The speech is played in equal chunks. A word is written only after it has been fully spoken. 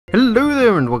Hello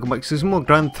there and welcome back to some more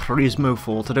Gran Turismo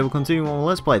 4. Today we're continuing on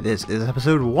Let's Play. This is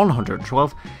episode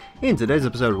 112. In today's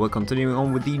episode we're continuing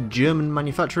on with the German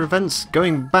manufacturer events,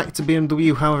 going back to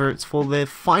BMW, however it's for their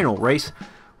final race,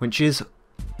 which is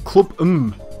Club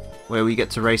M, where we get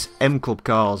to race M Club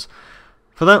cars.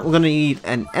 For that we're going to need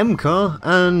an M car,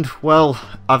 and well,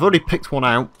 I've already picked one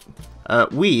out.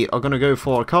 We are going to go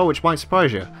for a car which might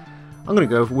surprise you. I'm going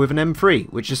to go with an M3,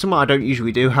 which is something I don't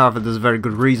usually do, however there's a very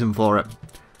good reason for it.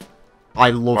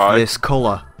 I love this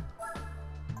colour.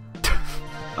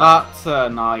 That's a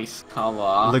nice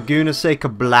colour. Laguna Seca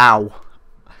Blau.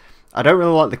 I don't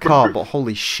really like the car, but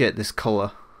holy shit, this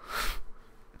colour.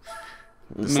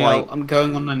 It's like... I'm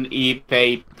going on an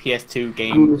eBay PS2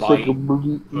 game buy.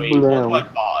 Wait, what do I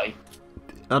buy?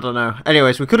 I don't know.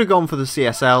 Anyways, we could have gone for the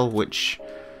CSL, which...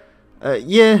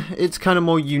 yeah, it's kind of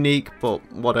more unique, but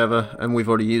whatever, and we've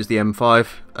already used the M5.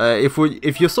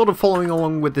 If you're sort of following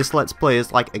along with this Let's Play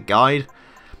as like a guide,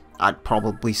 I'd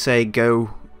probably say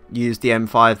go use the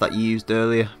M5 that you used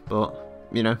earlier, but,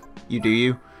 you know, you do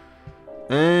you.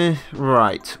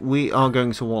 Right, we are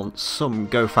going to want some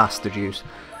go faster juice.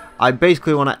 I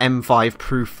basically want to M5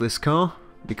 proof this car,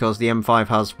 because the M5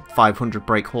 has 500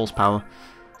 brake horsepower,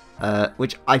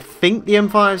 which I think the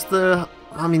M5's the...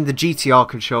 I mean, the GTR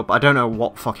could show up. I don't know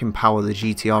what fucking power the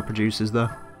GTR produces, though.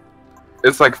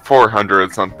 It's like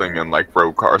 400 something in like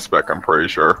road car spec, I'm pretty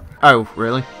sure. Oh,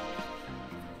 really?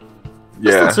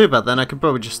 Yeah. That's not too bad then. I could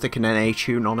probably just stick an NA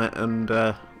tune on it and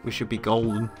we should be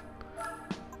golden.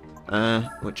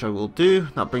 Which I will do.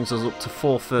 That brings us up to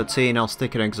 413. I'll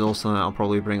stick an exhaust on it. I'll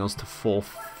probably bring us to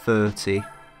 430.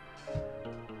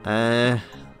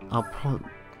 I'll probably...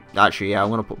 Actually, yeah, I'm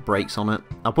going to put brakes on it.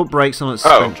 I'll put brakes on it,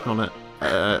 suspension on it.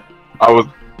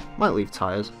 Might leave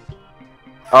tyres.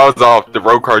 I was off. The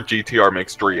road car GTR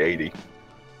makes 380.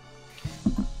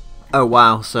 Oh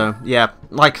wow, so yeah,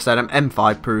 like I said, I'm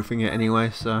M5 proofing it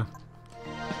anyway, so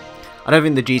I don't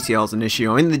think the GTR's an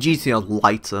issue. I mean, the GTR's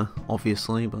lighter,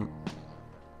 obviously, but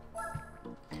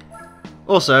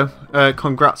also,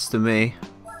 congrats to me.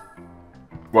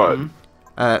 What?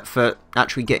 For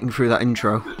actually getting through that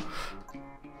intro.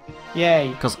 Yay.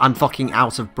 Because I'm fucking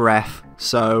out of breath,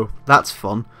 so that's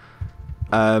fun.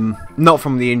 Not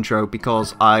from the intro,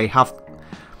 because I have...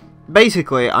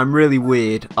 Basically, I'm really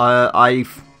weird.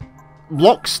 I've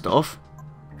locked stuff.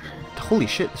 Holy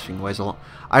shit, this thing weighs a lot.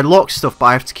 I locked stuff, but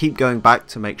I have to keep going back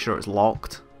to make sure it's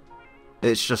locked.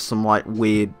 It's just some, like,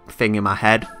 weird thing in my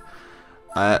head.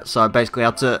 So I basically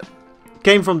had to...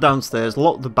 Came from downstairs,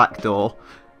 locked the back door,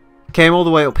 came all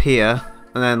the way up here,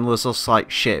 and then was just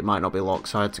like, shit, it might not be locked,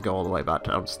 so I had to go all the way back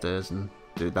downstairs and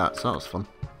do that, so that was fun.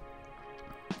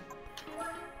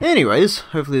 Anyways,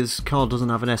 hopefully this car doesn't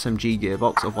have an SMG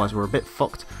gearbox, otherwise we're a bit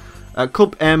fucked.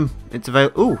 Club M, it's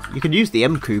available... Ooh, you could use the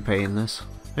M Coupe in this.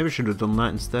 Maybe I should have done that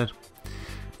instead.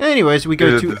 Anyways, we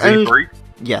go to the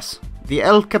Yes. The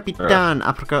El Capitan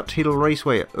Apricot Hill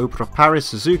Raceway, Opera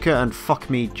Paris, Suzuka, and fuck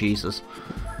me, Jesus.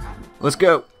 Let's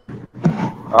go.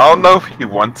 I don't know if he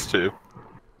wants to.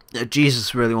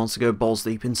 Jesus really wants to go balls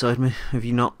deep inside me. Have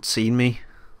you not seen me?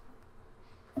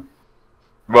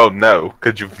 Well, no,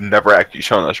 because you've never actually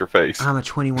shown us your face. I'm a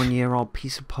 21-year-old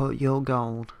piece of pure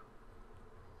gold.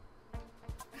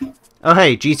 Oh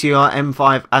hey, GTR,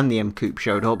 M5 and the M Coupe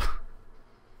showed up.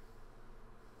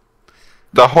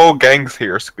 The whole gang's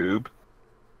here, Scoob.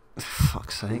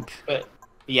 Fuck's sake. But,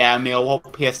 yeah, Emile, what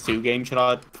PS2 game should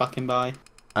I fucking buy?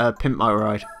 Pimp My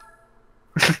Ride.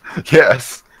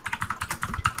 Yes.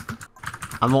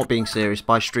 I'm not being serious,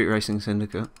 buy Street Racing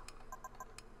Syndicate.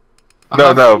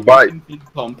 No, buy...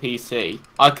 on PC.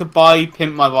 I could buy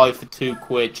Pimp My Ride for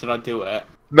 £2. Should I do it?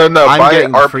 No, I'm buy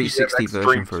getting the RPM 360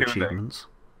 version for tuning. achievements.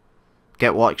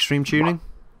 Get what? Extreme tuning?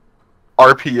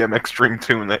 RPM Extreme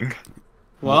Tuning.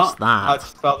 What? What's that? How do you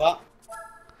spell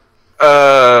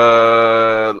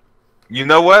that? You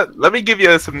know what? Let me give you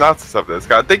a synopsis of this.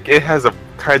 I think it has a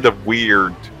kind of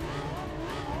weird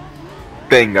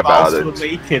thing about it.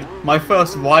 Related. My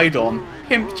first ride on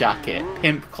pimp jacket,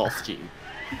 pimp costume.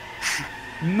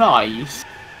 Nice.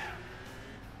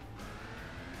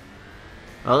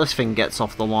 Well, this thing gets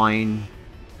off the line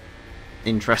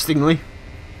interestingly.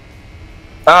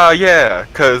 Yeah,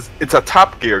 because it's a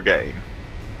Top Gear game.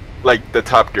 Like the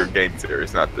Top Gear game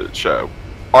series, not the show.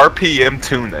 RPM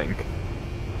tuning.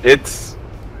 It's...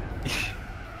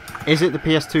 Is it the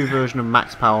PS2 version of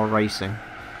Max Power Racing?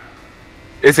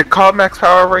 Is it called Max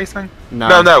Power Racing?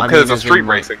 No, because it's a street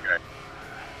racing game.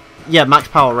 Yeah, Max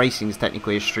Power Racing is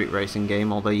technically a street racing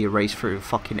game, although you race through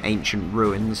fucking ancient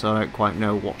ruins, so I don't quite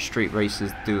know what street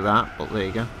races do that, but there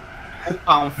you go.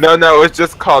 No, it's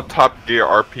just called Top Gear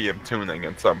RPM tuning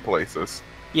in some places.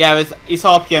 Yeah, it's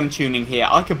RPM tuning here.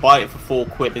 I could buy it for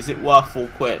 £4. Is it worth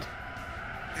 £4?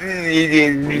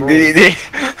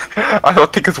 I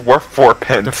don't think it's worth 4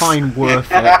 pence. Define worth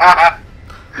it.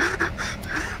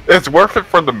 It's worth it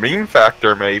for the meme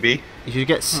factor, maybe. You should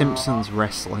get Simpsons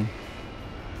wrestling.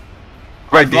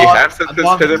 Wait, do you have I'd Simpsons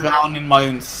rather Hit and drown in my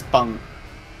own spunk.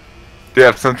 Do you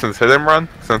have Simpsons Hit and Run?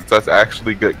 Since that's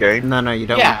actually good game. No, you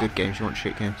don't Yeah. want good games, you want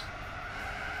shit games.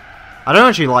 I don't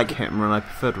actually like Hit and Run, I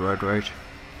preferred Road Rage.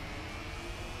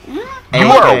 You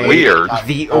are weird.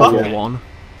 The other one.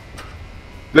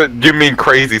 You mean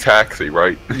Crazy Taxi,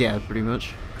 right? Yeah, pretty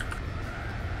much.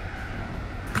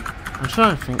 I'm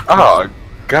trying to think. Oh,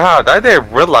 God, I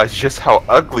didn't realize just how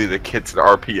ugly the kids in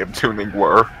RPM tuning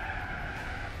were.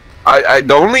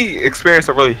 The only experience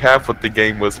I really have with the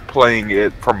game was playing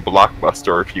it from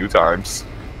Blockbuster a few times.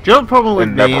 Do you know what the problem with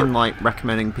And me never- and like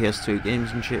recommending PS2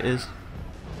 games and shit is?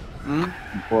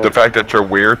 The fact that you're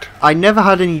weird. I never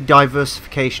had any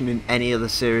diversification in any of the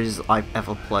series I've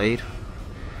ever played.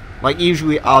 Like,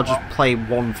 usually I'll just play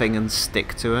one thing and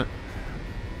stick to it.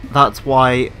 That's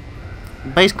why...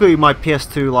 Basically, my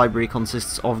PS2 library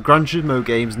consists of Gran Turismo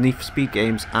games, Need for Speed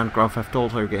games, and Grand Theft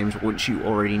Auto games, which you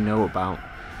already know about.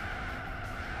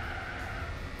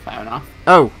 Fair enough.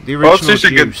 Oh, the Well, original it's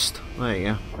usually good- Juiced. There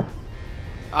you go.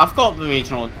 I've got the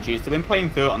original Juice. I've been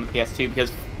playing through it on the PS2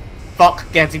 because fuck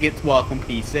getting it to work on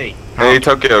PC. Any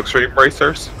Tokyo Extreme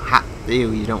Racers?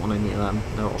 Ew, you don't want any of them.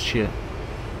 They're all shit.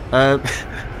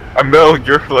 Emile,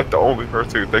 you're like the only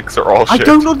person who thinks they're all I shit.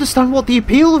 don't understand what the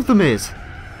appeal of them is.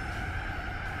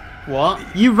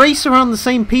 What? You race around the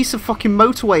same piece of fucking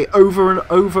motorway over and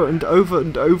over and over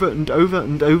and over and over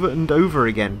and over and over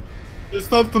again.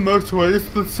 It's not the motorway, it's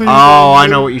the sea. Oh, I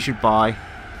know what you should buy.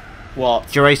 What?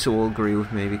 Jeracer will agree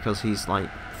with me because he's like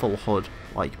full hood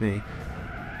like me.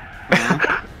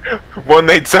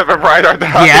 187 right on the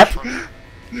Yep.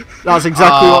 That's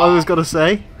exactly what I was gonna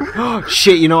say.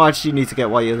 Shit, you know, I actually need to get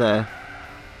while you're there.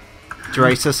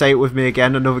 Jeracer, say it with me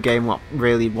again. Another game what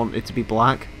really wanted to be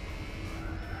black.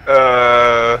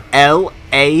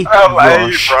 L.A.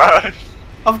 Rush. Rush.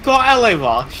 I've got LA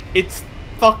Rush. It's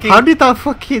fucking. How did that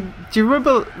fucking... Do you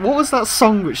remember... What was that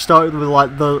song which started with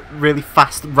like the really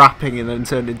fast rapping and then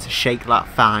turned into Shake That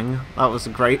Fang? That was a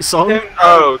great song.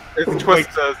 Oh, it's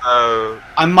Twista's,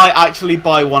 I might actually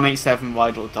buy 187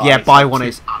 Ride or Die. Yeah, buy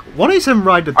 187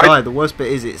 Ride or Die. The worst bit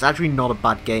is it's actually not a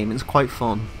bad game. It's quite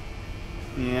fun.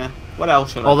 Yeah. What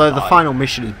else should I Although the buy? final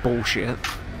mission is bullshit.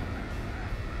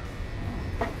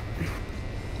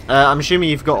 I'm assuming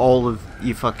you've got all of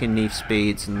your fucking Need for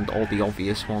Speeds and all the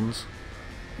obvious ones.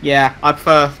 Yeah, I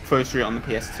prefer Pro Street on the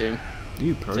PS2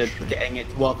 You to personally. getting it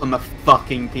to work on the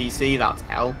fucking PC. That's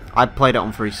hell. I played it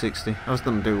on 360. I was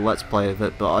gonna do a Let's Play of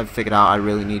it, but I figured out I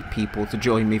really need people to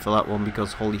join me for that one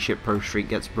because holy shit, Pro Street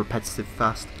gets repetitive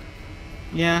fast.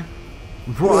 Yeah.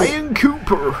 Ryan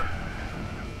Cooper!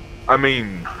 I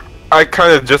mean, I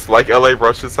kind of just like LA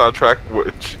Rush's soundtrack,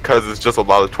 because it's just a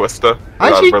lot of Twista.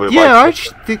 Actually, yeah, like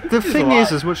the thing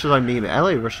is, as much as I mean it,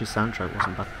 LA Rush's soundtrack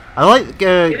wasn't bad. I like,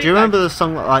 do you remember the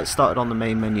song that like started on the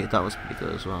main menu? That was pretty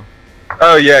good as well.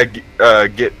 Oh yeah,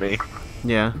 Get Me.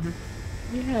 Yeah.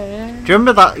 Yeah. Do you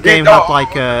remember that game no. had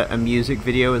like a music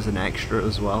video as an extra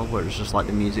as well, where it's just like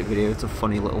the music video, it's a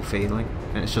funny little feeling,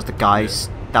 and it's just a guy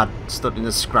dad stood in a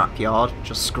scrapyard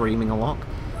just screaming a lot.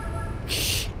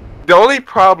 The only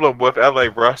problem with LA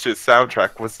Rush's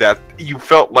soundtrack was that you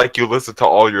felt like you listened to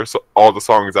all the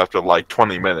songs after like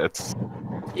 20 minutes.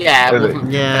 Yeah, it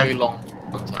wasn't Yeah. very long.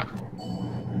 Contract.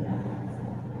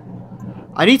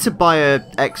 I need to buy a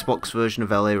Xbox version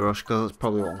of LA Rush because that's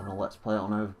probably what I'm gonna Let's Play it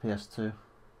on over PS2.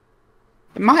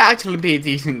 It might actually be a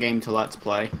decent game to Let's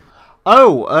Play.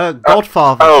 Oh,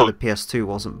 Godfather oh. for the PS2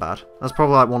 wasn't bad. That's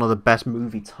probably like one of the best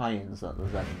movie tie-ins that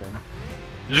there's ever been.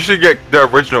 You should get the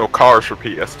original Cars for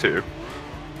PS2.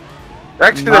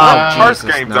 Actually, the No, Cars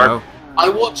Jesus, games no. are. I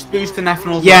watched Boost and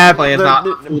Ethanol's Yeah, Let's Play of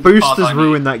that. Boost has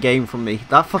ruined that game for me.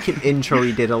 That fucking intro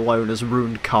he did alone has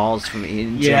ruined Cars for me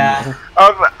in general.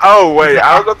 Oh wait,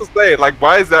 I was about to say, like,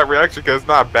 why is that reaction? Because it's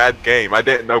not a bad game. I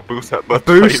didn't know Boost had Let's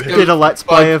Boost played it. did a Let's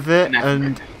Play of it, No.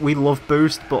 and we love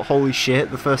Boost, but holy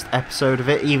shit, the first episode of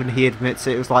it, even he admits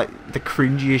it was like the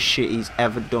cringiest shit he's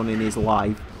ever done in his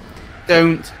life.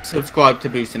 Don't subscribe to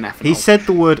Boost and Ethanol. He said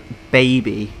the word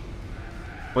baby,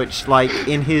 which, like,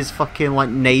 in his fucking, like,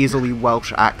 nasally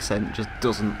Welsh accent just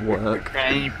doesn't work.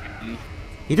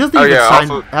 He doesn't Oh, even yeah,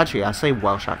 sound... also- Actually, I say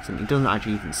Welsh accent, he doesn't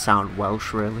actually even sound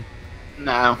Welsh, really.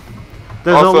 No.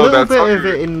 There's Also, a little that's bit how of you-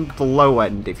 it in the low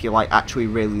end if you, like, actually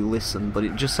really listen, but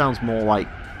it just sounds more like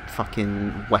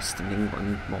fucking Western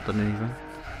England more than anything.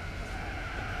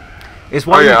 It's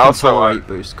why Oh, you yeah, can also, tolerate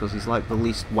Boost, because he's like the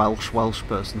least Welsh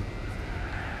person.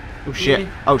 Oh shit,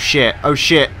 Yeah. oh shit, oh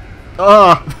shit.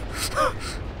 Ugh!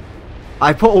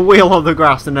 I put a wheel on the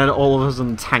grass and then all of a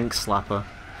sudden tank slapper.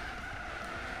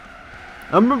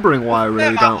 I'm remembering why I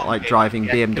really don't like driving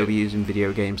BMWs in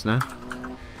video games now.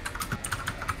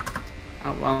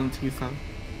 Around 2000.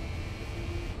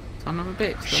 Son of a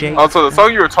bitch. Shit. Also, the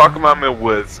song you were talking about Emile,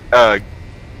 was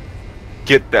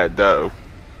 "Get That Dough."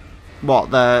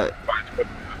 What, the...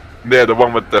 Yeah, the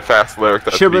one with the fast lyrics.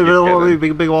 That's Should be the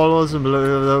big ballers and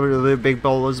big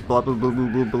ballers, blah blah blah blah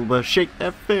blah blah blah. Shake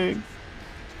that thing.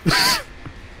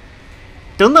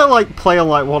 Doesn't that like play on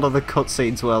like one of the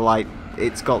cutscenes where like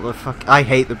it's got the fuck? I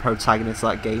hate the protagonist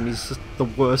of that game. He's just the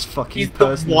worst fucking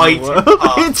person in the world.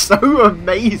 It's so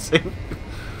amazing.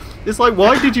 It's like,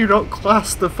 why did you not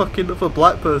class the fucking other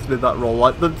black person in that role?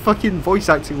 Like the fucking voice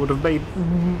acting would have made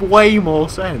way more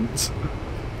sense.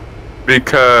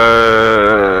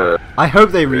 Because I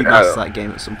hope they remaster that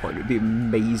game at some point. It'd be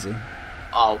amazing.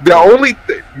 Oh, the only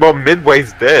well,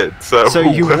 Midway's dead, so. So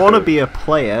you want to be a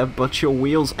player, but your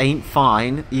wheels ain't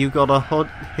fine. You gotta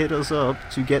hit us up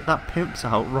to get that pimps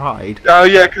out ride. Oh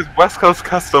yeah, because West Coast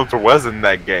Customs was in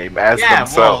that game as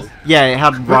themselves. Yeah, it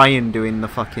had Ryan doing the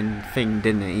fucking thing,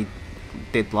 didn't it? He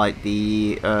did like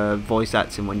the voice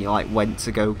acting when you like went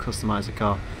to go customize a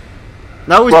car.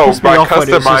 That always pissed me off when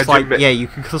it was just like, yeah, you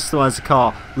can customize the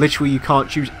car. Literally, you can't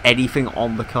choose anything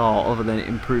on the car other than it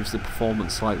improves the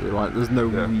performance slightly. Like, there's no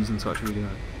reason to actually do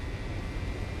that.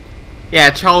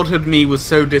 Yeah, childhood me was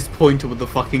so disappointed with the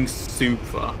fucking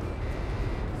Supra.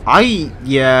 I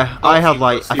had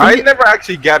like... I never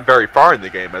actually got very far in the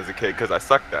game as a kid because I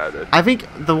sucked at it. I think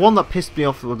the one that pissed me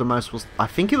off the most was... I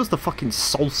think it was the fucking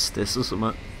Solstice or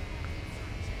something.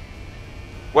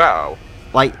 Wow.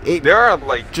 Like, it there are,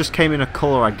 like... just came in a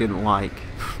colour I didn't like.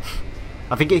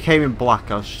 I think it came in black.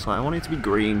 I was just like, I want it to be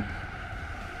green.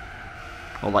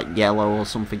 Or like yellow or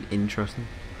something interesting.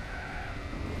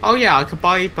 Oh yeah, I could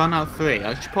buy Burnout 3.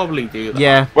 I should probably do that.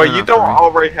 Yeah. Wait, you don't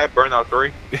already have Burnout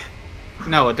 3?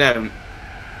 No, I don't.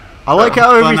 I like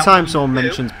how every Burnout time someone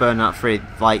mentions Burnout 3,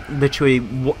 like,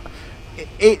 literally...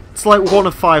 It's like one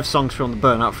of 5 songs from the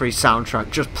Burnout 3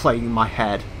 soundtrack just playing in my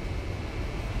head.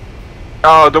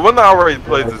 Oh, the one that already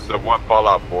plays is the one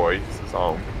Fallout Boy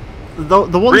song.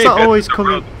 The ones that always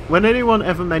come in... When anyone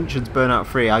ever mentions Burnout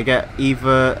 3, I get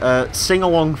either Sing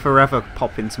Along Forever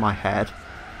pop into my head,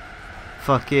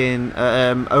 fucking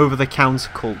Over the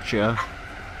Counterculture,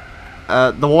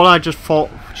 the one I just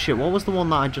thought... Shit, what was the one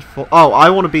that I just thought... Oh,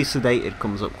 I Want to Be Sedated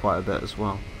comes up quite a bit as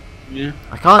well. Yeah.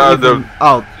 I can't even...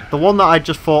 Oh, the one that I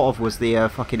just thought of was the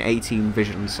fucking 18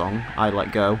 Vision song, I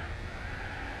Let Go.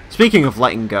 Speaking of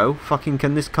letting go, fucking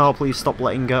can this car please stop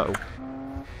letting go?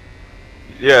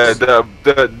 Yeah,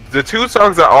 the 2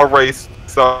 songs that always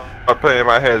are playing in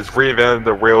my head is Reinventing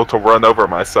the Wheel to Run Over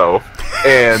Myself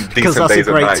and Decent Days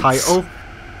and Nights. Because that's a great title.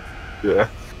 Yeah.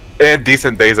 And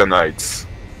Decent Days and Nights.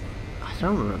 I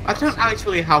don't remember. I don't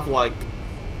actually have like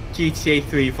GTA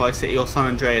 3, Vice City or San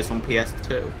Andreas on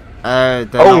PS2.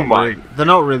 They're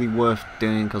not really worth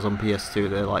doing because on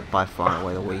PS2 they're like by far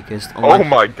away the weakest. Oh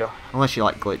my god. Unless you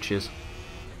like glitches.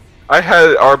 I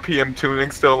had RPM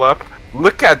tuning still up.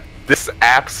 Look at this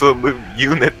absolute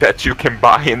unit that you can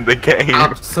buy in the game.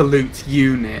 Absolute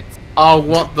unit. Oh,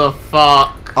 what the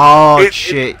fuck? Oh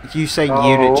shit, you say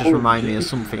unit just remind me of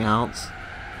something else.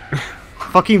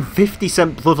 Fucking 50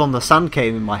 Cent Blood on the Sand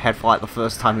came in my head for like the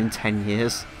first time in 10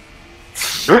 years.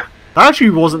 That actually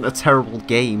wasn't a terrible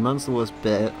game, that's the worst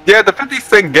bit. Yeah, the 50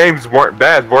 Cent games weren't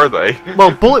bad, were they?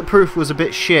 Well, Bulletproof was a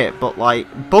bit shit, but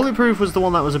like... Bulletproof was the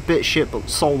one that was a bit shit but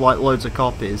sold like loads of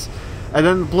copies. And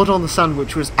then Blood on the Sand,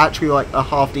 which was actually like a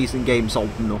half-decent game,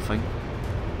 sold nothing.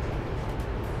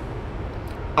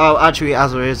 Oh, actually,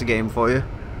 Azra, here's a game for you.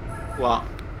 What?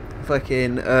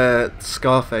 Fucking,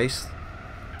 Scarface.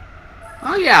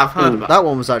 Oh yeah, I've heard about that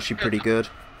one was actually pretty good.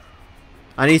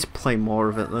 I need to play more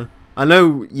of it though. I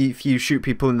know if you shoot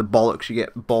people in the bollocks, you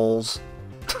get balls.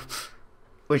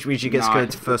 Which means you get to go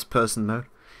into first person mode.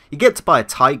 You get to buy a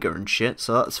tiger and shit,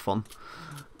 so that's fun.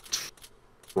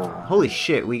 Holy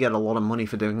shit, we get a lot of money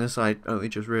for doing this, I only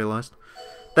just realised.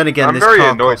 Then again, this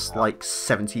car costs like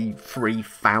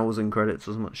 73,000 credits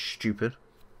or something stupid.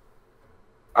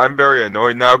 I'm very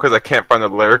annoyed now because I can't find the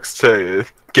lyrics to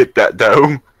Get That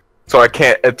Dough. So I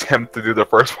can't attempt to do the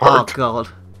first part. Oh god.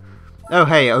 Oh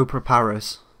hey, Oprah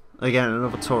Paris. Again,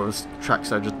 another tourist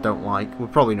tracks I just don't like. We're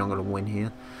probably not going to win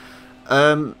here.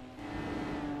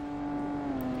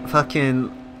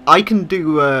 Fucking... I can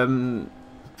do,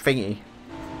 thingy.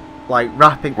 Like,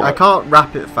 rapping... What? I can't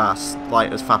rap it fast,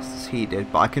 like, as fast as he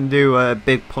did, but I can do,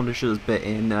 Big Punisher's bit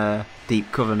in,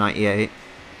 Deep Cover 98.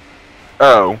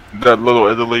 Oh, the Little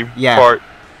Italy part?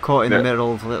 Caught in the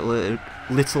middle of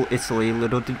Little Italy.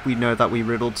 Little did we know that we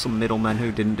riddled some middlemen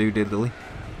who didn't do diddly.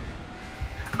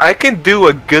 I can do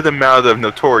a good amount of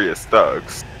Notorious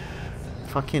Thugs.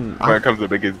 Fucking... When it comes to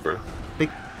Big Isbro.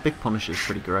 Big Punisher's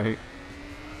pretty great.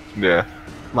 Yeah.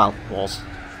 Well, was.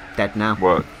 Dead now.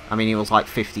 What? I mean, he was like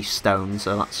 50 stone,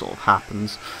 so that sort of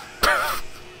happens.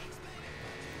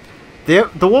 The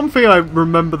one thing I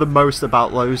remember the most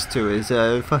about those two is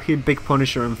fucking Big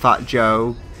Punisher and Fat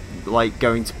Joe like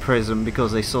going to prison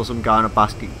because they saw some guy in a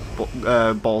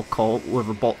basketball court with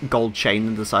a gold chain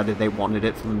and decided they wanted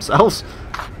it for themselves.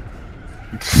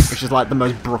 Which is like the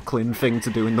most Brooklyn thing to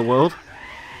do in the world.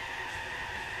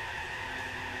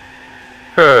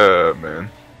 Man.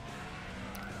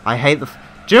 I hate the...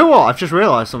 Do you know what? I've just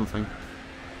realised something.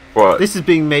 What? This is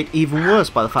being made even worse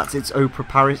by the fact it's Oprah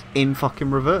Paris in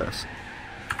fucking reverse.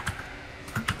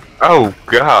 Oh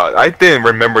god, I didn't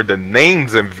remember the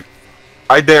names in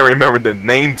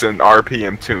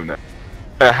RPM Tuna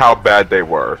and how bad they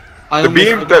were. The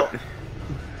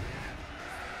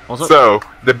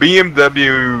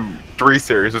BMW 3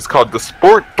 Series was called the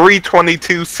Sport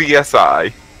 322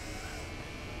 CSI.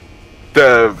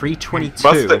 The 322.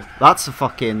 Mustang, that's a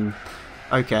fucking...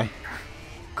 Okay.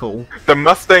 Cool. The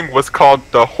Mustang was called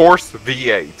the Horse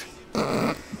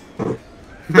V8.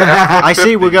 I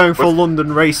see we're going for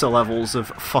London Racer levels of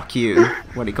fuck you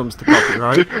when it comes to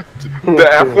copyright. The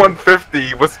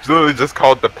F-150 was literally just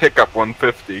called the Pickup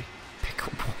 150.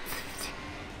 Pickup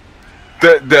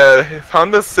 150. The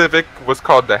Honda Civic was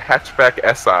called the Hatchback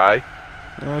SI.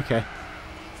 Okay.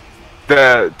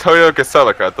 The Toyota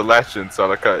Celica, the latch-in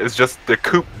Celica, is just the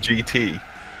Coupe GT.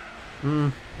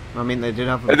 I mean, they did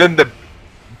have... And then the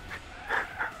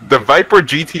Viper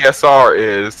GTSR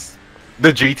is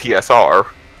the GTSR.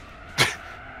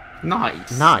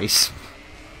 Nice. Nice.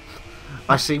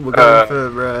 I see we're going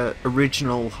for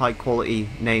original high-quality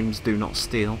names do not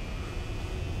steal.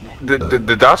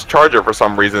 The Dodge Charger, for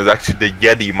some reason, is actually the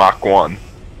Yeti Mach 1.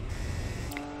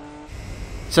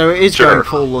 So it is going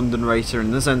full London Racer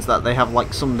in the sense that they have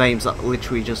like some names that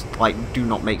literally just like do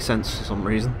not make sense for some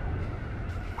reason.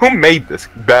 Who made this?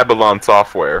 Babylon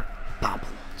Software. Babylon.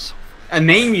 A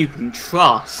name you can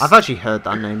trust. I've actually heard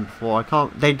that name before. I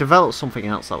can't. They developed something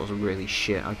else that was really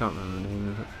shit. I can't remember the name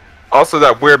of it. Also,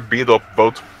 that weird Beetle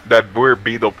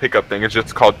pickup thing is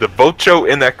just called the Vocho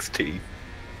NXT.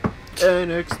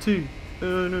 NXT.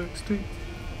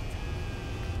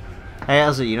 Hey,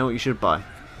 Azzy, you know what you should buy?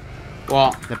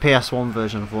 What? The PS1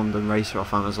 version of London Racer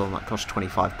off Amazon that costs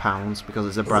 £25 because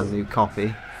it's a brand new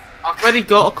copy. I've already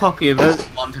got a copy of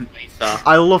London Racer.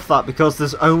 I love that because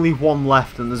there's only one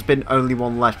left, and there's been only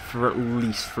one left for at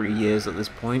least 3 years at this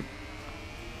point.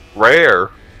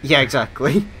 Rare. Yeah,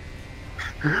 exactly.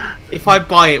 If I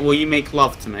buy it, will you make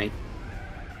love to me?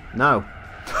 No.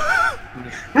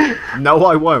 No,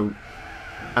 I won't.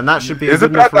 And that should be a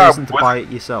good enough reason to buy it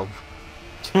yourself.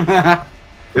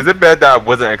 Is it bad that I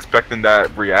wasn't expecting that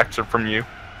reaction from you?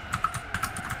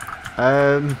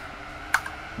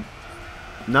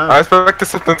 No. I expected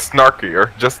something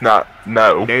snarkier, just not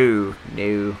no.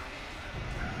 No.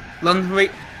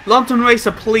 London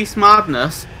Racer Police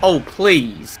Madness? Oh,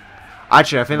 please.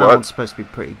 Actually, I think that one's supposed to be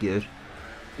pretty good.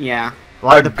 Yeah.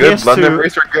 Like a good London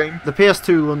Racer game? The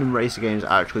PS2 London Racer games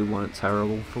actually weren't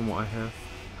terrible, from what I heard.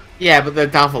 Yeah, but they're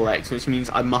Devil X, which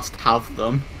means I must have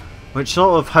them. Which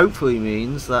sort of hopefully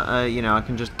means that, you know, I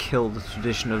can just kill the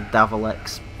tradition of Devil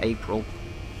X April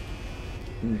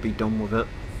and be done with it.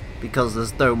 Because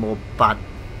there's no more bad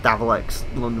Devil X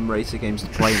London Racer games to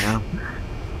play now.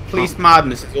 Police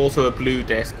Madness is also a blue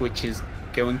disc, which is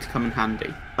going to come in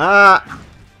handy.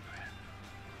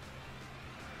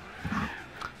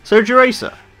 So,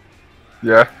 Juracer.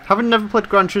 Yeah? Having never played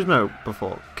Gran Turismo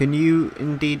before, can you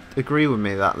indeed agree with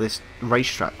me that this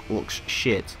racetrack looks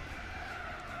shit?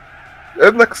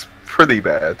 It looks pretty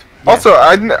bad. Yeah. Also,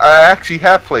 I actually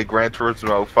have played Gran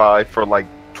Turismo 5 for like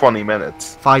 20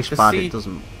 minutes. 5's bad, it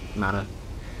doesn't matter.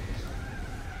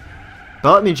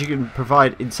 But that means you can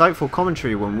provide insightful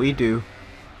commentary when we do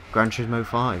Gran Turismo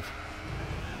 5.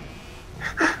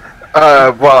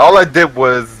 Well, all I did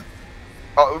was...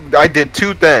 I did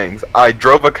two things. I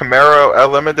drove a Camaro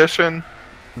LM Edition,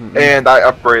 and I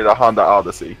upgraded a Honda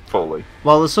Odyssey fully.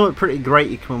 Well, there's something pretty great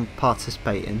you can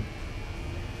participate in.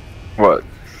 What?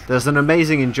 There's an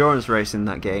amazing endurance race in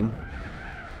that game.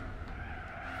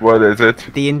 What is it?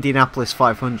 The Indianapolis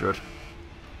 500.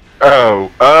 Oh.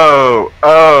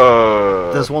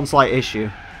 There's one slight issue.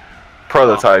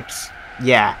 Prototypes.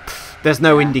 Yeah. There's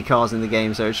no Indy cars in the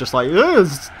game, so it's just like,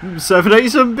 7A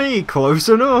some B, close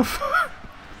enough.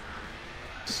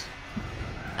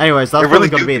 Anyways, that's It probably really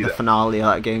going to do be do the that. finale of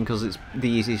that game because it's the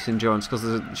easiest endurance. Because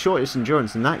the shortest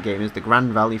endurance in that game is the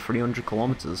Grand Valley 300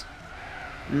 kilometers.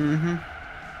 Mm-hmm.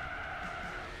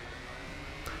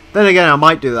 Then again, I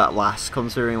might do that last,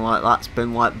 considering like that's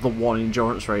been like the one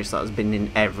endurance race that has been in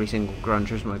every single Gran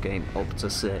Turismo game up to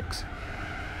 6.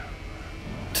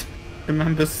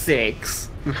 Remember 6?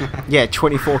 Yeah,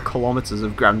 24 kilometers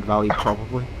of Grand Valley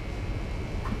probably.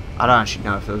 I don't actually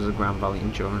know if there was a Grand Valley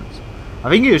endurance. I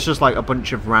think it was just like a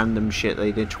bunch of random shit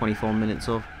they did 24 minutes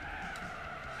of.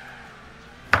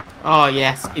 Oh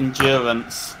yes,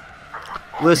 endurance.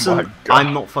 Listen, my God.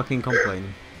 I'm not fucking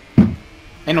complaining.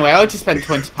 Anyway, I just spent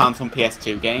 £20 on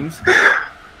PS2 games.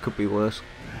 Could be worse.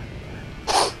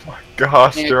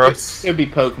 Gosh, Yeah, there are it could be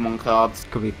Pokemon cards.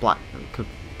 Could be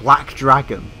Black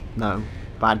Dragon. No,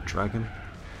 Bad Dragon.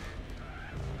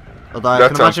 Although I That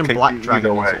can sounds imagine Black kinky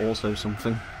Dragon either is way. also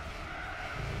something.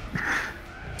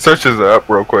 search this up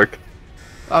real quick.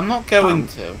 I'm not going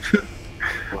to.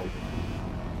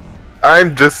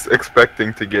 I'm just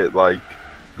expecting to get like,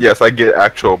 yes, I get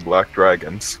actual black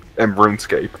dragons and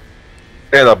RuneScape,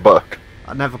 and a buck.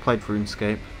 I never played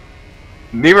RuneScape.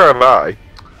 Neither have I.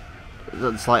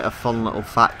 That's like a fun little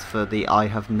fact for the I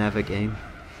have never game.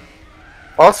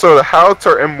 Also, the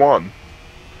Howitzer are M1,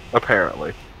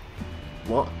 apparently.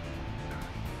 What?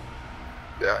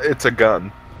 Yeah, it's a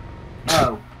gun.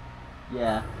 Oh.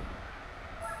 Yeah.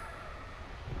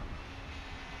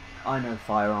 I know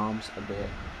firearms a bit.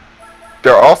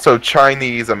 They're also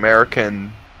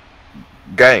Chinese-American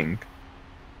gang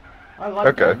I like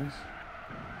Okay. guns.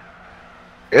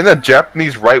 in a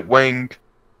Japanese right-wing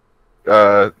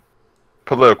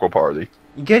political party.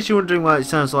 In case you're wondering why it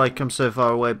sounds like I'm so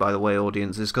far away, by the way,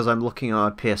 audience, it's because I'm looking at my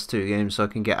PS2 game so I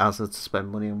can get Azza to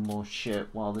spend money on more shit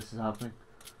while this is happening.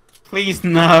 Please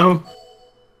no.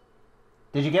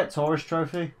 Did you get Taurus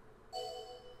Trophy?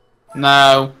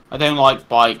 No, I don't like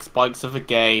bikes. Bikes are for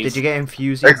gays. Did you get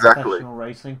Infusing Exactly. Professional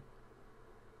Racing?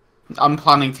 I'm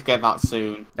planning to get that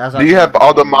soon. That's Do you have actually-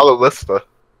 all the Modelista?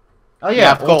 Oh Yeah,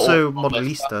 yeah, I've got also all of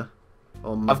Modelista.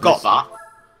 Or I've got that.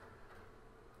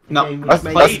 No, Game I've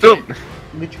which I makes- played still, it.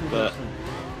 Literally But- makes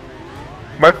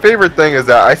sense. my favorite thing is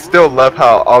that I still love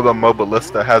how Auto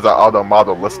Mobilista has an Auto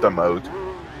Modelista mode.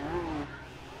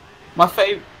 My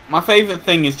favorite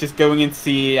thing is just going into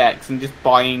CEX and just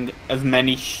buying as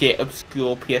many shit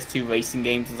obscure PS2 racing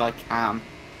games as I can.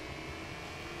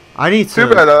 I need Too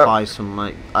to bad, buy some,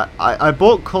 like... I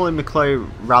bought Colin McClay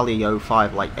Rally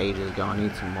 05 like ages ago. I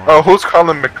need some more. Oh, who's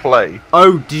Colin McClay?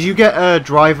 Oh, did you get a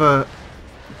Driver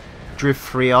Drift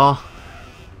 3R?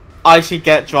 I should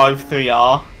get Drive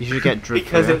 3R You should get Drift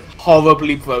because 3R. it's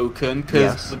horribly broken because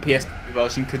Yes. the PS2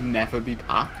 version could never be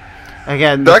packed.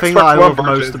 Again, the thing that I Xbox One love version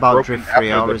most is about broken Drift after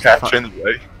 3R the is the patch fact...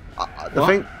 anyway. The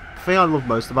What? thing I love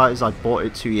most about it is I bought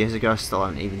it 2 years ago. I still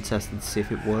haven't even tested to see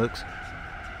if it works.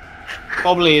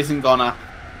 Probably isn't gonna.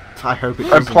 I hope it I'm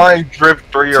doesn't. playing Drift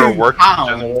 3 or £2. work in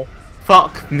general.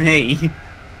 Fuck me.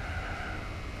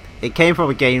 It came from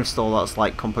a game store that's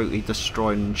like completely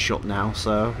destroyed and shut now,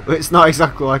 so it's not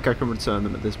exactly like I can return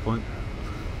them at this point.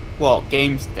 What,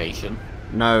 Game Station?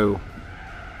 No.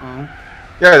 Oh.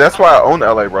 Yeah, that's why I own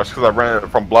LA Rush, because I rented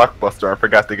it from Blockbuster and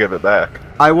forgot to give it back.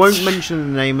 I won't mention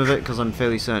the name of it because I'm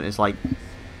fairly certain it's like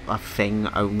a thing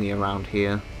only around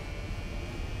here.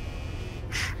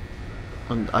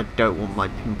 And I don't want my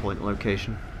pinpoint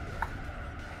location.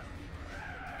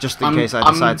 Just in case I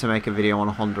decide to make a video on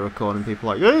a Honda Accord and people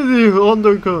are like, hey, the Honda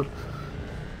Accord.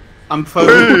 I'm Hey,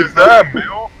 prone. is that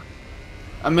Bill?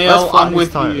 Emile, Let's flatten I'm his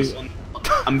with tires. you.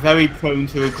 I'm very prone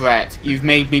to regret. You've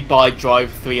made me buy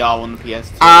Drive 3R on the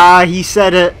PS2. Ah, he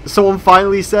said it. Someone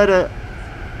finally said it.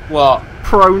 What?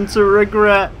 Prone to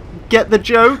regret. Get the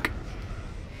joke?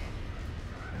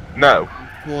 No.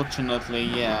 Fortunately,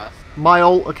 yeah. My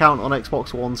alt account on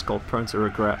Xbox One's called Prone to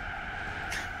Regret.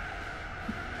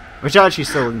 Which I actually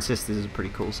still insist is a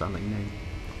pretty cool sounding name.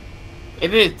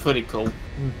 It is pretty cool.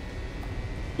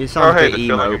 It sounds Oh, hey, a bit the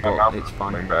feeling emo, in my but mouth it's is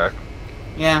coming fine. back.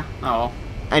 Yeah, oh.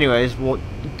 Anyways, what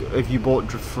have you bought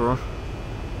Drift for?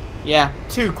 Yeah,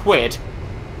 £2.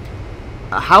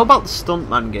 How about the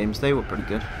Stuntman games? They were pretty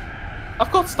good.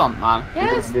 I've got Stuntman.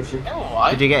 Yes, they're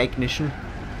alright. Did you get Ignition?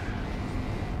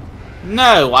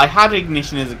 No, I had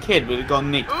Ignition as a kid, but it got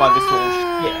nicked by this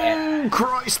little shit.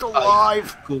 Christ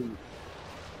alive! Cool.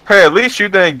 Hey, at least you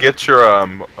didn't get your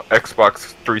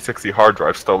Xbox 360 hard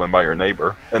drive stolen by your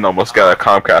neighbor and almost got a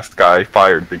Comcast guy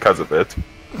fired because of it.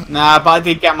 Nah, but I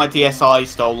did get my DSi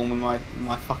stolen with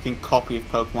my fucking copy of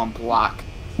Pokemon Black.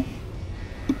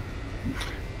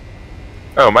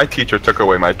 Oh, my teacher took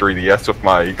away my 3DS with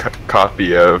my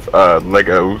copy of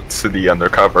Lego City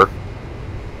Undercover.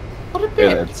 What a And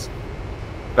bitch. it's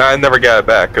I never got it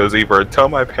back because either tell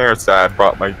my parents that I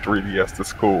brought my 3DS to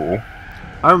school.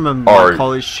 I remember my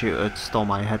college tutor stole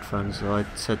my headphones, so I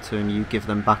said to him, "You give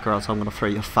them back, or else I'm gonna throw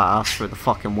your fat ass through the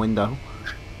fucking window."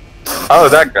 How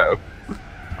did that go?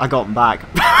 I got them back.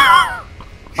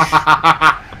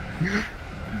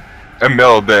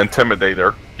 Emile the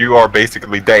Intimidator. You are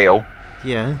basically Dale.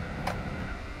 Yeah.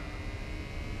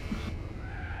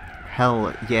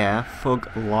 Hell yeah,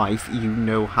 thug life, you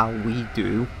know how we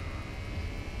do.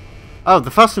 Oh,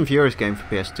 the Fast and Furious game for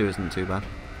PS2 isn't too bad.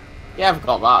 Yeah, I've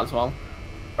got that as well.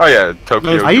 Oh yeah,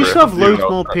 Tokyo. I used to have loads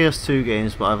more PS2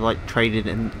 games, but I've like traded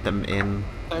them in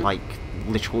like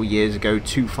literal years ago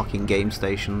to fucking Game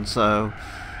Station, so...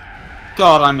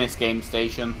 God, I miss Game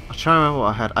Station. I'm trying to remember what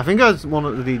I had. I think I was one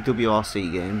of the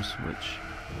WRC games, which...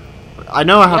 I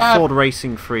know I have Ford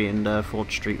Racing 3 and Ford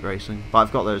Street Racing, but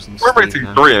I've got those in Ford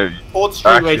Racing 3. Ford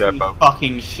Street Racing is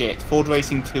fucking shit. Ford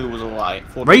Racing 2 was alright.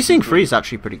 Racing 3 is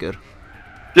actually pretty good.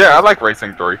 Yeah, I like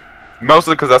Racing 3.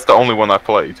 Mostly because that's the only one I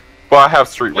played. But I have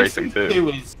Street Racing 2. 2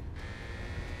 is...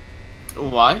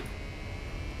 alright.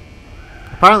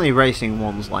 Apparently Racing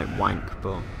 1's like wank,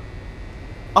 but...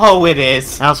 Oh, it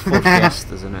is. It has Ford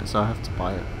Fiestas in it, so I have to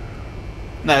buy it.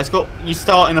 No, it's got... You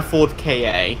start in a Ford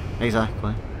KA.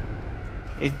 Exactly.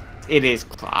 It is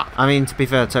crap. I mean, to be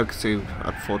fair, Toka 2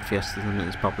 had Ford Fiestas in it,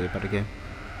 is probably a better game.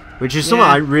 Which is something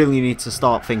I really need to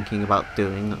start thinking about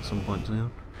doing at some point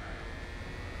soon.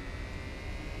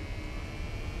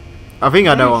 I think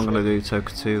I know what I'm going to do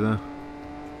Toka 2 though.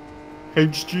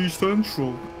 HG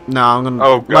Central. No, I'm going to...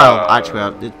 Oh, God. Well,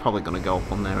 actually, it's probably going to go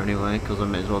up on there anyway, because I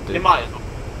may as well do it. It might as well.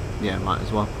 Yeah, might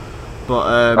as well.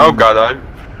 But, oh god,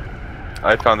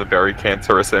 I found a very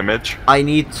cancerous image. I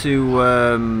need to,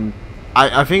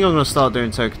 I think I'm going to start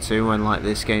doing Toka 2 when, like,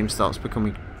 this game starts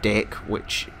becoming dick,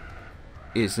 which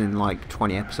is in, like,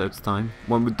 20 episodes time.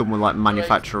 When we're done with, like,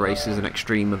 manufacturer races and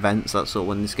extreme events, that's sort of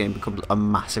when this game becomes a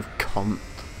massive cunt.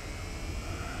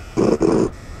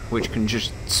 Which can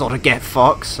just sort of get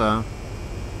fucked, so...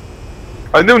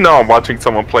 I do know I'm watching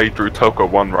someone play through Toka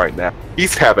 1 right now.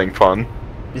 He's having fun.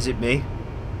 Is it me?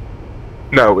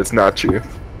 No, it's not you.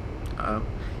 Oh.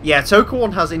 Yeah, Toka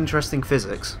 1 has interesting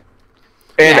physics.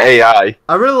 And AI.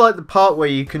 I really like the part where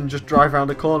you can just drive around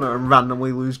a corner and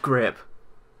randomly lose grip.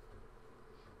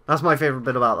 That's my favourite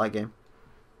bit about that game.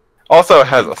 Also, it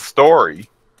has a story.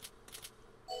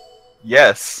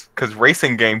 Yes, because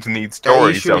racing games need stories, Are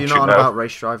you sure don't you're you not know? about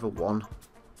Race Driver 1?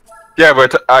 Yeah,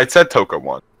 but I said Toka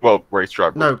 1. Well, Race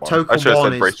Driver 1. No, Toka I should have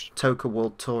 1 said is Toka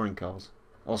World Touring Cars.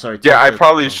 Oh, sorry. Yeah, I Toka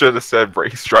probably should have said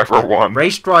Race Driver 1.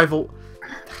 Race Driver...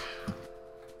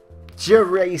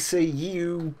 Racer,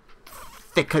 you...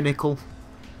 thicker nickel.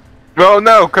 Well,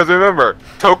 no, because remember,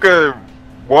 Toka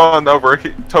 1 over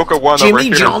here... Toka 1 Jimmy over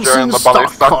here Johnson's is Jared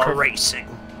stock car racing.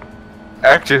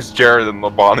 Actually, it's Jared and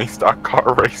Labani stock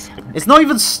car racing. It's not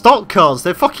even stock cars,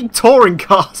 they're fucking touring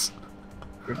cars.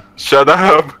 Shut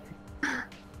up.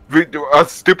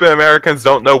 Us stupid Americans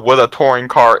don't know what a touring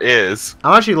car is.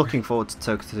 I'm actually looking forward to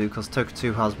Toka 2 because Toka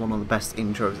 2 has one of the best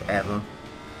intros ever.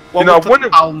 What was the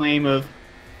foul name of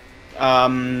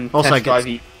also, Test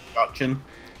Drive Production?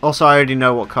 Also, I already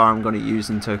know what car I'm going to use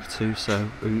in Toka 2, so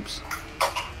oops.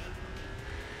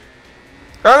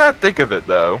 Now that I think of it,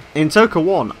 though. In Toka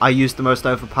 1, I used the most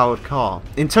overpowered car.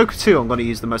 In Toka 2, I'm going to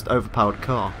use the most overpowered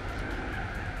car.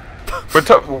 But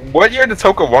what year did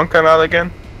Toka 1 come out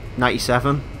again?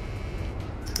 97.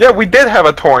 Yeah, we did have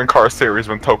a touring car series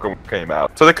when Toka 1 came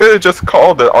out. So they could have just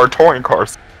called it our touring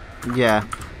cars. Yeah.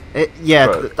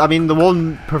 I mean, the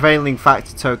one prevailing fact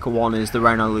to Toka 1 is the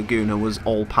Renault Laguna was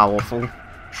all-powerful.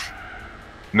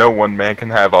 No one man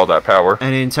can have all that power.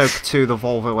 And in Toka 2, the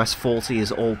Volvo S40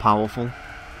 is all-powerful.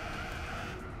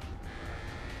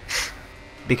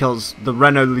 Because the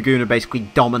Renault Laguna basically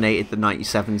dominated the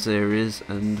 97 series,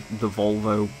 and the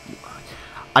Volvo...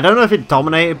 I don't know if it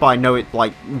dominated, but I know it,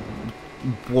 like,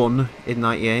 won in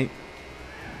 98.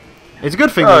 It's a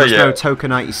good thing there was no Toka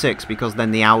 96, because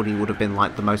then the Audi would have been,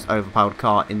 like, the most overpowered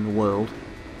car in the world.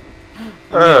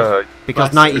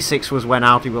 Because 96 was when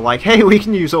Audi were like, hey, we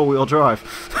can use all-wheel drive.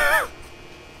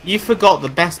 You forgot the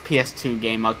best PS2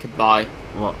 game I could buy.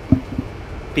 What?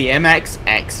 BMX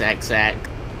XXX.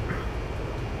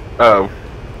 Oh.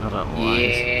 I don't know why.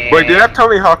 Yeah. Wait, did you have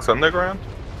Tony Hawk's Underground?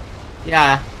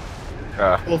 Yeah.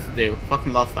 Of course I do.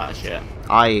 Fucking love that shit.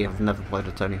 I have never played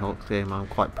a Tony Hawk game. I'm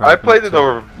quite proud. I played it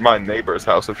over my neighbor's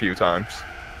house a few times.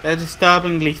 They're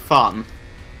disturbingly fun.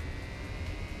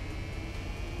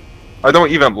 I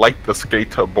don't even like the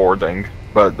skateboarding,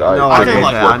 but no, I don't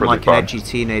like that. I'm like an edgy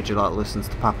teenager that listens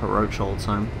to Papa Roach all the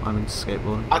time. I'm into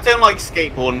skateboarding. I don't like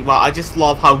skateboarding, but I just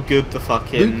love how good the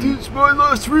fucking... It's my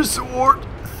last resort.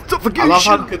 Suffocation! I love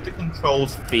how good the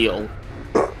controls feel.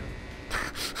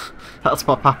 That's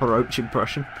my Papa Roach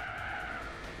impression.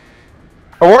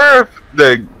 I wonder if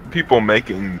the people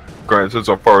making Gran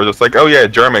Turismo 4 are just like, oh yeah,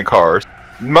 German cars.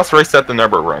 Must reset the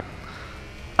Nürburgring.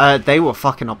 They were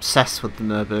fucking obsessed with the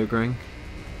Nürburgring.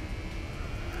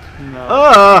 No.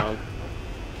 Ah!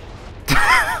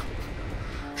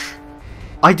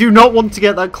 I do not want to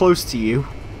get that close to you.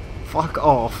 Fuck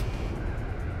off.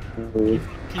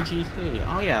 PGC.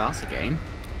 Oh yeah, that's a game.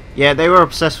 Yeah, they were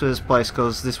obsessed with this place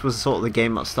because this was sort of the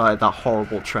game that started that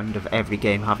horrible trend of every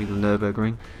game having the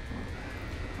Nürburgring.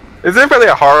 Is it really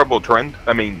a horrible trend?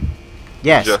 I mean...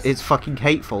 Yes, just... it's fucking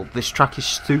hateful. This track is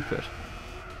stupid.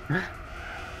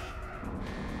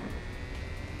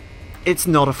 It's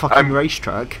not a fucking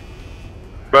racetrack.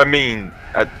 But I mean,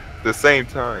 at the same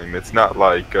time, it's not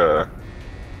like,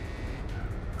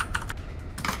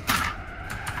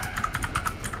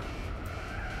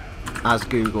 As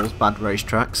Google's bad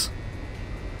racetracks.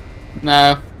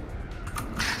 No.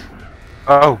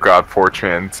 Oh god,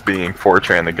 4chan's being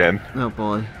 4chan again. Oh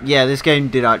boy. Yeah, this game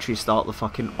did actually start the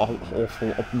fucking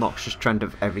awful, obnoxious trend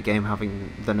of every game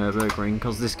having the Nürburgring,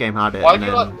 because this game had it. Why do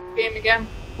you like this game again?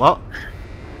 What?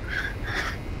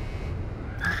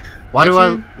 Why do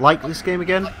I like this game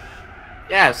again?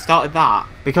 Yeah, it started that.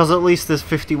 Because at least there's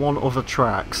 51 other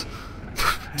tracks.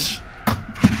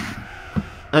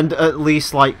 And at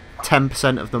least like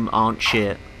 10% of them aren't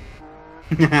shit.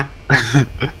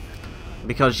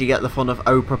 Because you get the fun of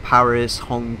Opera Paris,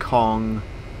 Hong Kong.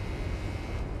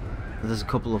 There's a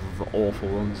couple of awful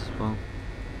ones as well.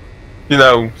 You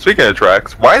know, speaking of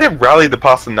tracks, why did Rally the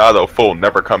Postinato full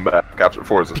never come back after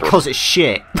Forza 4? Because it's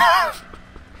shit.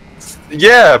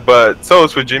 Yeah, but so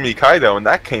is with Jimmy Kaido, and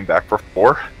that came back for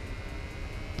 4.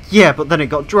 Yeah, but then it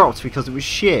got dropped because it was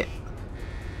shit.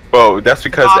 Well, that's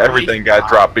because everything got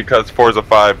dropped because Forza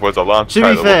 5 was a launch To be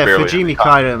title. fair, for Jimmy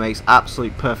Kaido, it makes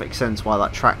absolute perfect sense why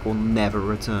that track will never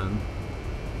return.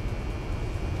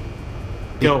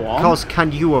 Go on. Because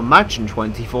can you imagine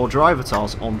 24 driver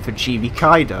tars on for Jimmy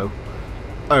Kaido?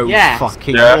 Oh Yes.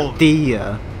 fucking Yeah.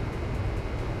 dear.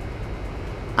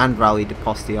 And Rally de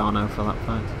Postiano for that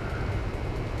fact.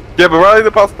 Yeah, but Rally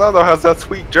the Postinato has that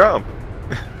sweet jump.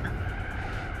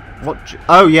 What?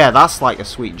 Oh yeah, that's like a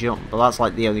sweet jump, but that's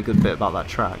like the only good bit about that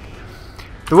track.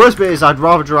 The worst bit is I'd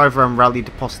rather drive around Rally de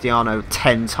Postiano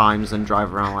 10 times than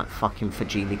drive around like fucking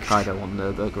Fujimi Kaido on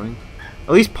Nürburgring.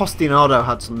 At least Postinato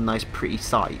had some nice pretty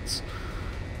sights.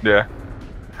 Yeah.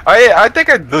 I think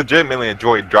I legitimately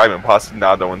enjoyed driving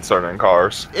Postinato in certain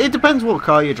cars. It depends what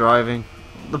car you're driving.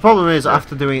 The problem is,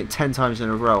 after doing it 10 times in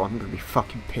a row, I'm gonna be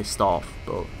fucking pissed off,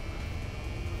 but...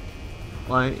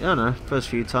 Like, I don't know, first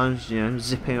few times, you know,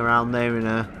 zipping around there in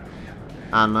a...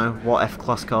 I don't know, what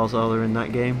F-Class cars are there in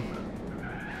that game?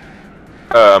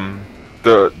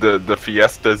 The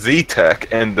Fiesta Z-Tech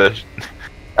and the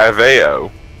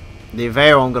Aveo. The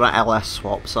Aveo I'm gonna LS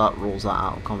swap, so that rules that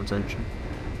out of contention.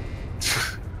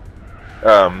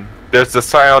 There's the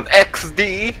Scion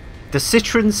XD. The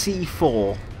Citroen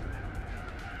C4.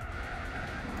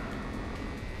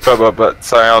 But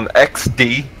Scion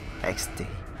XD. XD.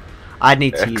 I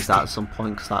need to use XD. that at some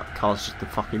point, because that car's just a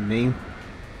fucking meme.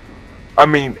 I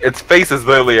mean, its face is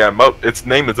literally a its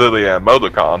name is literally a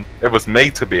emoticon. It was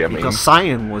made to be a meme. Because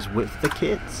Cyan was with the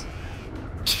kids.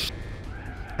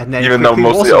 And then Even though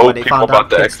quickly most of the also old when they people found bought out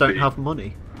the kids XD. don't have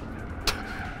money.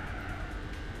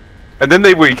 And then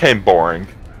they became boring.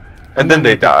 And then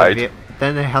they died.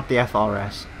 Then they had the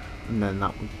FRS. And then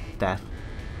that was death.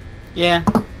 Yeah.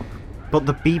 But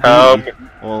the BB,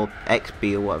 or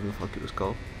XB or whatever the fuck it was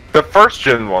called. The first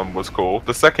gen one was cool.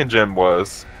 The second gen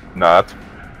was not.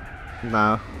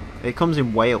 No. It comes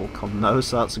in whale con though,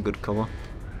 so that's a good colour.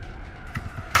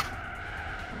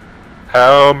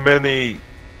 How many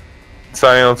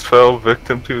Scions fell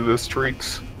victim to the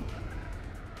streaks?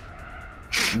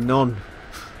 None.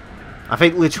 I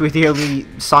think literally the only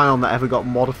Scion that ever got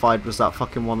modified was that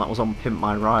fucking one that was on Pimp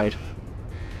My Ride.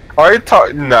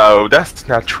 No, that's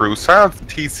not true. Scions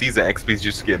TCs and XPs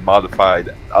used to get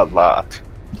modified a lot.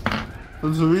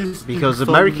 Because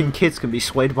American kids can be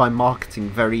swayed by marketing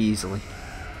very easily.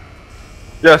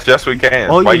 Yes, we can.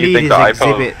 All Why you you need think is the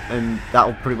Exhibit, and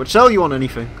that'll pretty much sell you on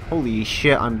anything. Holy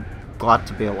shit, I'm glad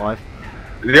to be alive.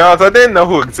 To be honest, I didn't know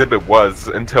who Exhibit was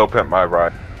until Pimp My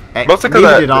Ride. Mostly Neither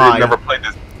because did I I. never played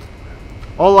this.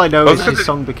 All I know is Mostly his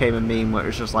song became a meme where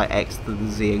it's just like X to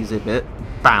the Z Exhibit.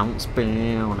 Bounce. The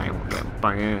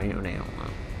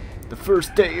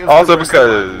first day of Also the rest of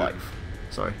my because- life.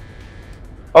 Sorry.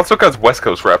 Also because West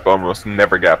Coast rap almost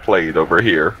never got played over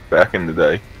here back in the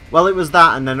day. Well, it was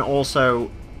that, and then also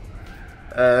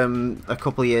a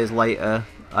couple of years later,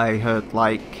 I heard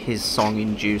like his song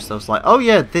Induced, I was like, oh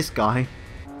yeah, this guy.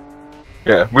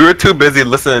 Yeah, we were too busy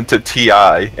listening to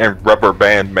T.I. and Rubber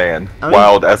Band Man,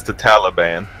 Wild as the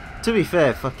Taliban. To be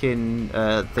fair, fucking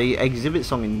the Exhibit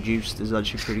song Induced is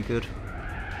actually pretty good.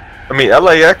 I mean,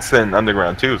 LAX and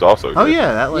Underground 2 is also good. Oh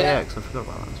yeah, LAX, I forgot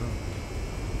about that as well.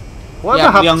 Whatever Yeah,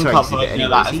 the happened to uncut Exhibit version anyway? of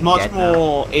that Is is he much dead now?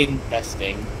 more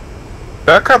interesting.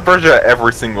 That kind of version of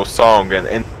every single song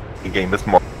in the game is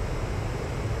more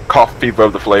coffee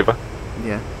of the flavor.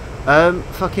 Yeah.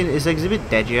 Fucking, is Exhibit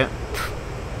dead yet?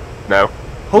 No.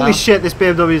 Holy No. shit, this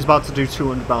BMW is about to do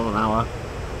 200 miles an hour.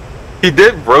 He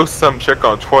did roast some chick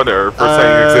on Twitter for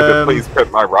saying, Exhibit, please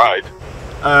pit my ride.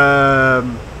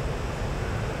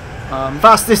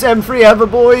 Fastest M3 ever,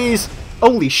 boys!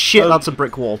 Holy shit, that's a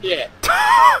brick wall. Yeah.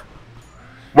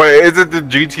 Wait, is it the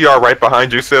GTR right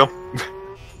behind you still?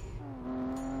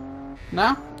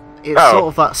 No? It's Oh. sort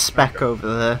of that speck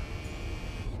over there.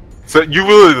 So you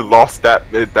really lost that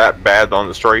bad on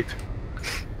the straight?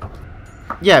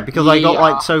 Yeah, because I got Yeah.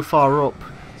 like so far up,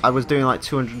 I was doing like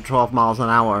 212 miles an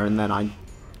hour, and then I...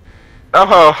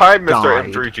 Oh, hi, Mr. Died.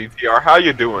 M3 GTR. How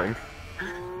you doing?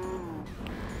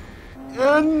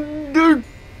 And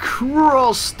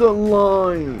crossed the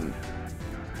line!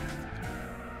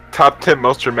 Top 10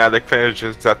 most dramatic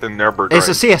finishes at the Nürburgring. It's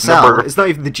a CSL, it's not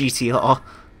even the GTR.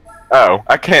 Oh,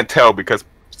 I can't tell because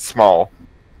small.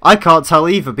 I can't tell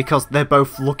either because they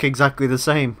both look exactly the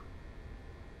same.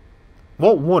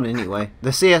 What won anyway?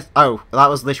 The CS... Oh, that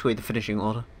was literally the finishing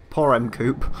order. Poor M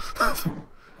Coupe.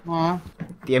 Well,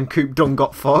 The M Coupe done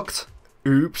got fucked.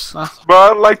 Oops. that's... But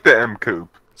I like the M Coupe.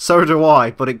 So do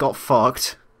I, but it got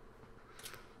fucked.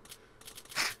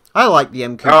 I like the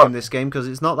M Coupe Oh. in this game because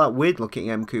it's not that weird looking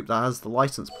M Coupe that has the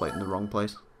license plate in the wrong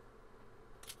place.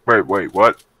 Wait,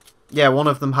 what? Yeah, one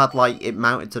of them had like it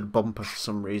mounted to the bumper for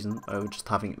some reason, or just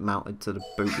having it mounted to the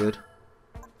boot lid.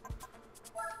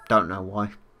 Don't know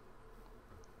why.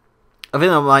 I think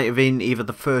that might have been either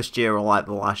the first year or like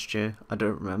the last year. I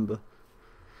don't remember.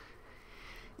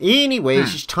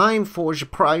 Anyways, it's time for the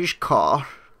prize car.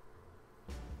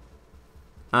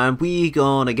 And we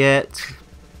gonna get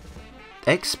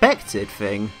expected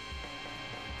thing.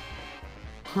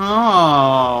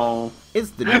 Oh.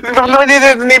 It's the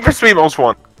No, Need for Speed Most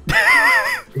one.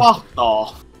 Fuck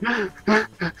off. I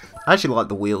actually like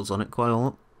the wheels on it quite a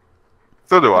lot.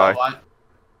 So do I. Alright.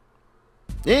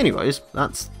 Anyways,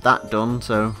 that's that done.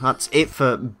 So that's it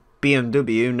for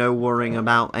BMW. No worrying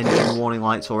about engine warning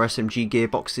lights or SMG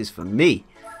gearboxes for me.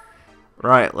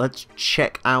 Right, let's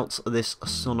check out this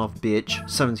son of bitch.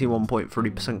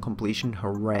 71.3% completion.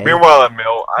 Hooray. Meanwhile,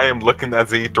 Emile, I am looking at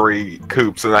Z3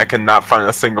 coupes and I cannot find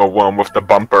a single one with the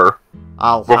bumper.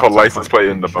 I'll With have a to license find plate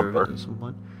in the picture of it bumper. at some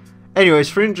point. Anyways,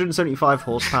 375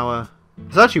 horsepower.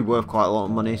 It's actually worth quite a lot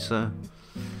of money, so...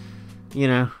 You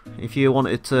know, if you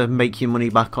wanted to make your money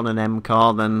back on an M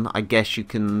car, then I guess you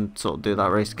can sort of do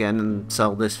that race again and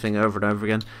sell this thing over and over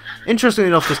again. Interestingly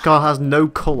enough, this car has no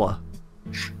colour.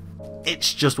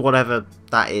 It's just whatever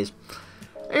that is.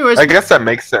 Anyways, I guess that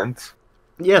makes sense.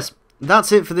 yes,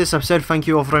 that's it for this episode. Thank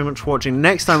you all very much for watching.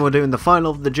 Next time we're doing the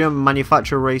final of the German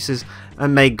manufacturer races,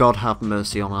 and may God have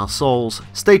mercy on our souls.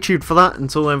 Stay tuned for that.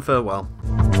 Until then, farewell.